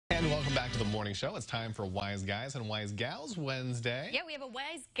Welcome back to the morning show. It's time for Wise Guys and Wise Gals Wednesday. Yeah, we have a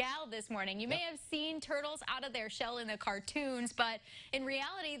wise gal this morning. You may Yep. have seen turtles out of their shell in the cartoons, but in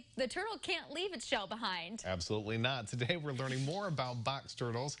reality, the turtle can't leave its shell behind. Absolutely not. Today we're learning more about box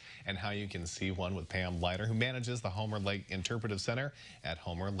turtles and how you can see one with Pam Leiter, who manages the Homer Lake Interpretive Center at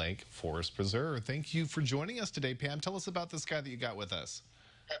Homer Lake Forest Preserve. Thank you for joining us today, Pam. Tell us about this guy that you got with us.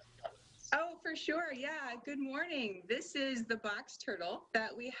 Oh, for sure. Yeah. Good morning. This is the box turtle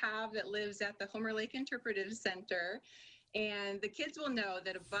that we have that lives at the Homer Lake Interpretive Center. And the kids will know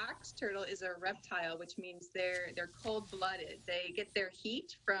that a box turtle is a reptile, which means they're cold-blooded. They get their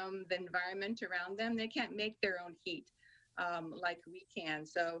heat from the environment around them. They can't make their own heat like we can.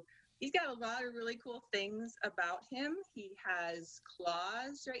 So he's got a lot of really cool things about him. He has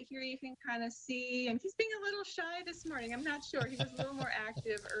claws right here you can kind of see, and he's being a little shy this morning. I'm not sure. He was a little more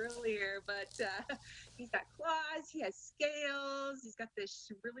active earlier, but he's got claws. He has scales. He's got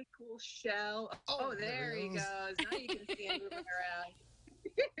this really cool shell. Oh, there he goes. Now you can see him moving around.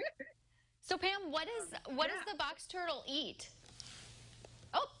 So Pam, what does the box turtle eat?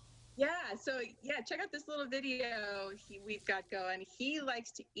 Oh, Yeah, so check out this little video we've got going. He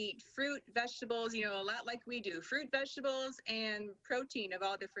likes to eat fruit, vegetables, a lot like we do. Fruit, vegetables, and protein of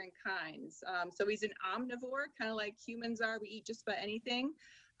all different kinds. So he's an omnivore, kind of like humans are. We eat just about anything,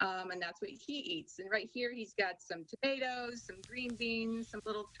 and that's what he eats. And right here, he's got some tomatoes, some green beans, some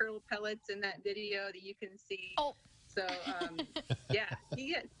little turtle pellets in that video that you can see. oh. So, yeah,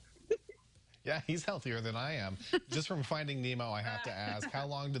 he is. Yeah, he's healthier than I am. Just from Finding Nemo, I have to ask, how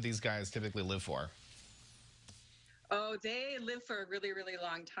long do these guys typically live for? Oh, they live for a really, really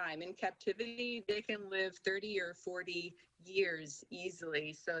long time. In captivity, they can live 30 or 40 years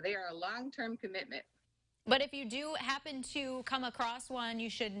easily. So they are a long-term commitment. But if you do happen to come across one,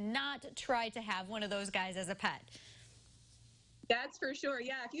 you should not try to have one of those guys as a pet. That's for sure.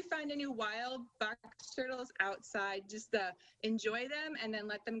 Yeah, if you find any wild box turtles outside, just enjoy them and then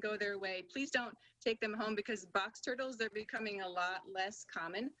let them go their way. Please don't take them home because box turtles, they're becoming a lot less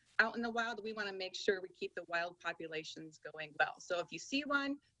common out in the wild. We want to make sure we keep the wild populations going well. So if you see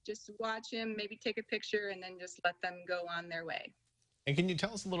one, just watch him, maybe take a picture, and then just let them go on their way. And can you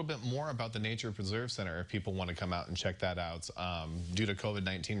tell us a little bit more about the Nature Preserve Center if people want to come out and check that out? Due to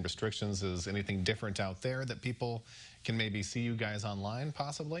COVID-19 restrictions, is anything different out there that people can maybe see you guys online,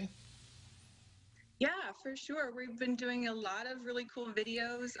 possibly? Yeah, for sure. We've been doing a lot of really cool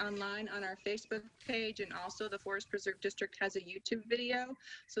videos online on our Facebook page, and also the Forest Preserve District has a YouTube video.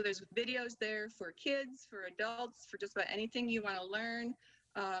 So there's videos there for kids, for adults, for just about anything you want to learn.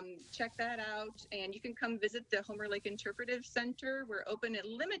 Check that out, and you can come visit the Homer Lake Interpretive Center. We're open at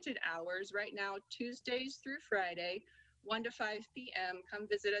limited hours right now, Tuesdays through Friday, 1 to 5 p.m. Come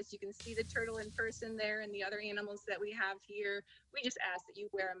visit us. You can see the turtle in person there and the other animals that we have here. We just ask that you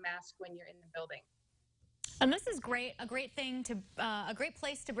wear a mask when you're in the building. And this is great, a great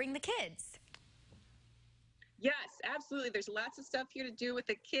place to bring the kids. Yes, absolutely. There's lots of stuff here to do with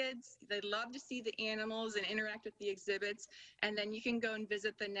the kids. They love to see the animals and interact with the exhibits. And then you can go and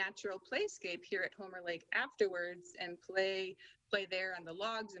visit the natural playscape here at Homer Lake afterwards and play there on the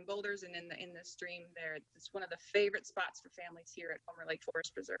logs and boulders and in the stream there. It's one of the favorite spots for families here at Homer Lake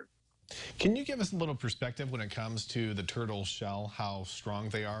Forest Preserve. Can you give us a little perspective when it comes to the turtle shell, how strong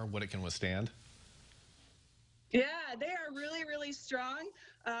they are, what it can withstand? Yeah, they are really, really strong.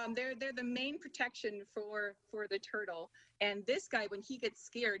 They're the main protection for the turtle. And this guy, when he gets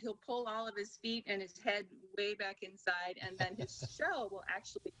scared, he'll pull all of his feet and his head way back inside, and then his shell will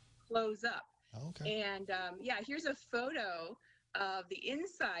actually close up. Okay. And here's a photo of the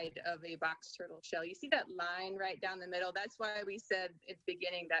inside of a box turtle shell. You see that line right down the middle? That's why we said at the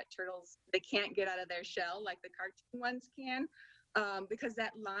beginning that turtles, they can't get out of their shell like the cartoon ones can. Because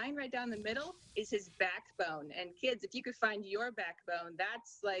that line right down the middle is his backbone. And kids, if you could find your backbone,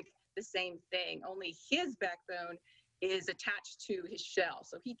 that's like the same thing. Only his backbone is attached to his shell,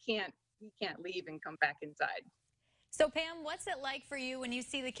 so he can't leave and come back inside. So Pam, what's it like for you when you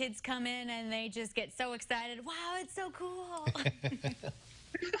see the kids come in and they just get so excited? Wow, it's so cool.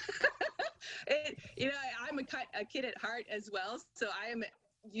 I'm a kid at heart as well, so I am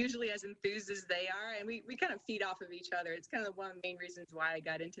usually as enthused as they are, and we kind of feed off of each other. It's kind of one of the main reasons why I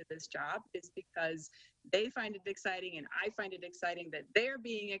got into this job, is because they find it exciting and I find it exciting that they're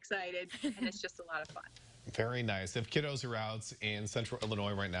being excited, and it's just a lot of fun. Very nice. If kiddos are out in central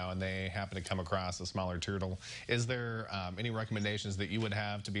Illinois right now and they happen to come across a smaller turtle, is there any recommendations that you would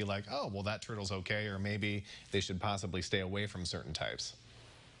have to be like, oh, well, that turtle's okay, or maybe they should possibly stay away from certain types?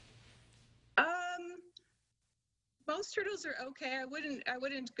 Most turtles are okay. I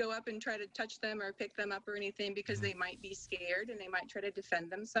wouldn't go up and try to touch them or pick them up or anything because they might be scared and they might try to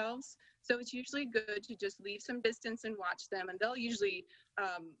defend themselves. So it's usually good to just leave some distance and watch them. And they'll usually,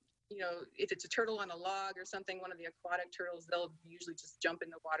 if it's a turtle on a log or something, one of the aquatic turtles, they'll usually just jump in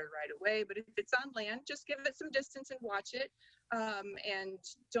the water right away. But if it's on land, just give it some distance and watch it, and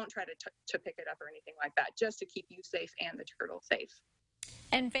don't try to pick it up or anything like that, just to keep you safe and the turtle safe.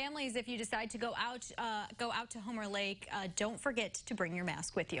 And families, if you decide to go out to Homer Lake, don't forget to bring your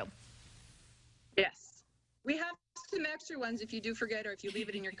mask with you. Yes. We have some extra ones if you do forget or if you leave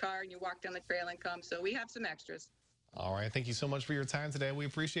it in your car and you walk down the trail and come. So we have some extras. All right. Thank you so much for your time today. We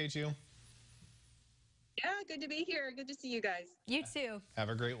appreciate you. Yeah, good to be here. Good to see you guys. You too. Have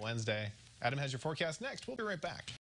a great Wednesday. Adam has your forecast next. We'll be right back.